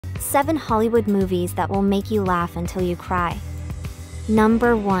7 Hollywood movies that will make you laugh until you cry.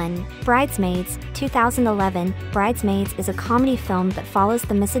 Number 1. Bridesmaids, 2011. Bridesmaids is a comedy film that follows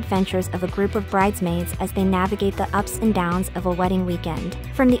the misadventures of a group of bridesmaids as they navigate the ups and downs of a wedding weekend.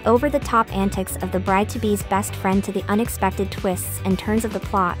 From the over-the-top antics of the bride-to-be's best friend to the unexpected twists and turns of the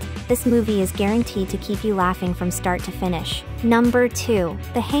plot, this movie is guaranteed to keep you laughing from start to finish. Number 2.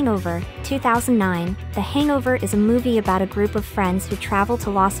 The Hangover, 2009. The Hangover is a movie about a group of friends who travel to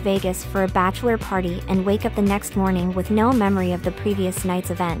Las Vegas for a bachelor party and wake up the next morning with no memory of the previous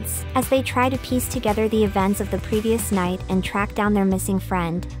night's events. As they try to piece together the events of the previous night and track down their missing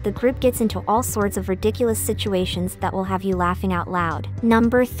friend, the group gets into all sorts of ridiculous situations that will have you laughing out loud.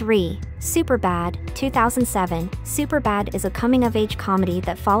 Number 3. Superbad, 2007. Superbad is a coming-of-age comedy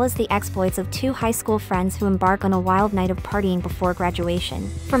that follows the exploits of 2 high school friends who embark on a wild night of partying before graduation.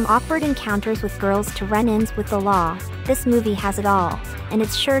 From awkward encounters with girls to run-ins with the law, this movie has it all, and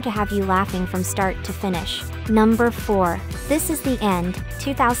it's sure to have you laughing from start to finish. Number 4. This Is the End,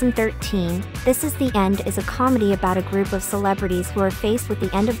 2013. This Is the End is a comedy about a group of celebrities who are faced with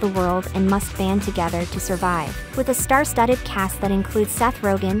the end of the world and must band together to survive. With a star-studded cast that includes Seth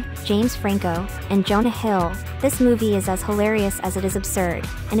Rogen, James Franco, and Jonah Hill, this movie is as hilarious as it is absurd,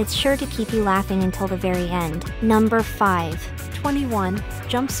 and it's sure to keep you laughing until the very end. Number 5. 21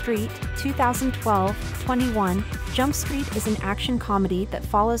 Jump Street, 2012. 21 Jump Street is an action comedy that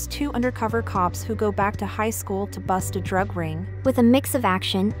follows 2 undercover cops who go back to high school to bust a drug ring. With a mix of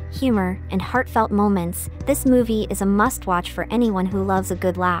action, humor, and heartfelt moments, this movie is a must-watch for anyone who loves a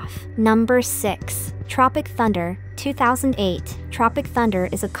good laugh. Number 6. Tropic Thunder, 2008. Tropic Thunder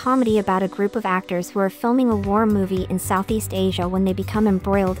is a comedy about a group of actors who are filming a war movie in Southeast Asia when they become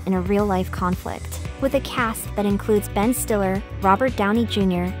embroiled in a real-life conflict. With a cast that includes Ben Stiller, Robert Downey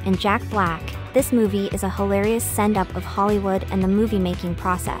Jr., and Jack Black, this movie is a hilarious send-up of Hollywood and the movie-making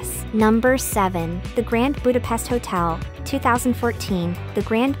process. Number 7. The Grand Budapest Hotel, 2014. The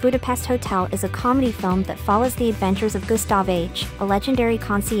Grand Budapest Hotel is a comedy film that follows the adventures of Gustav H., a legendary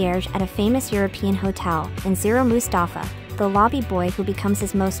concierge at a famous European hotel, and Zero Mustafa, the lobby boy who becomes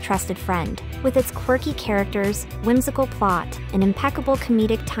his most trusted friend. With its quirky characters, whimsical plot, and impeccable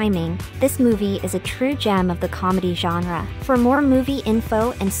comedic timing, this movie is a true gem of the comedy genre. For more movie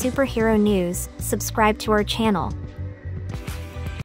info and superhero news, subscribe to our channel.